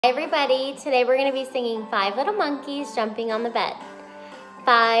Hi everybody, today we're going to be singing 5 Little Monkeys Jumping on the Bed.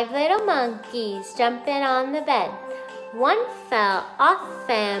 5 little monkeys jumping on the bed. One fell off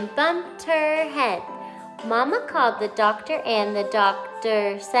and bumped her head. Mama called the doctor and the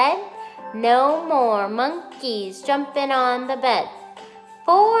doctor said, "No more monkeys jumping on the bed."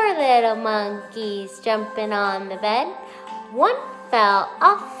 4 little monkeys jumping on the bed. One fell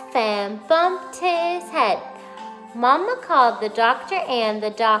off and bumped his head. Mama called the doctor and the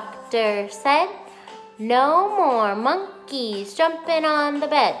doctor said, "No more monkeys jumping on the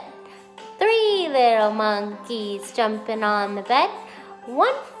bed." 3 little monkeys jumping on the bed.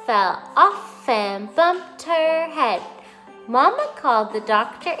 One fell off and bumped her head. Mama called the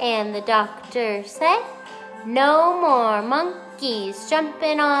doctor and the doctor said, "No more monkeys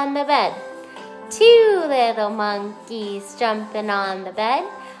jumping on the bed." 2 little monkeys jumping on the bed.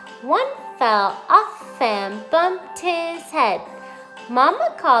 One fell off and bumped his head. Mama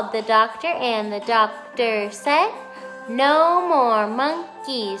called the doctor and the doctor said, "No more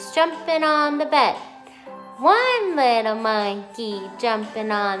monkeys jumping on the bed." 1 little monkey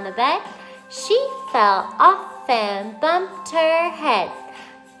jumping on the bed. She fell off and bumped her head.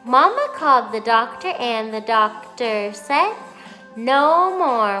 Mama called the doctor and the doctor said, "No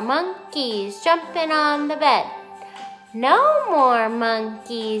more monkeys jumping on the bed." No more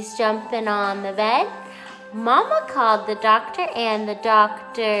monkeys jumping on the bed. Mama called the doctor and the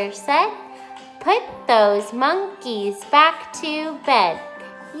doctor said, "Put those monkeys back to bed."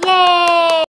 Yay!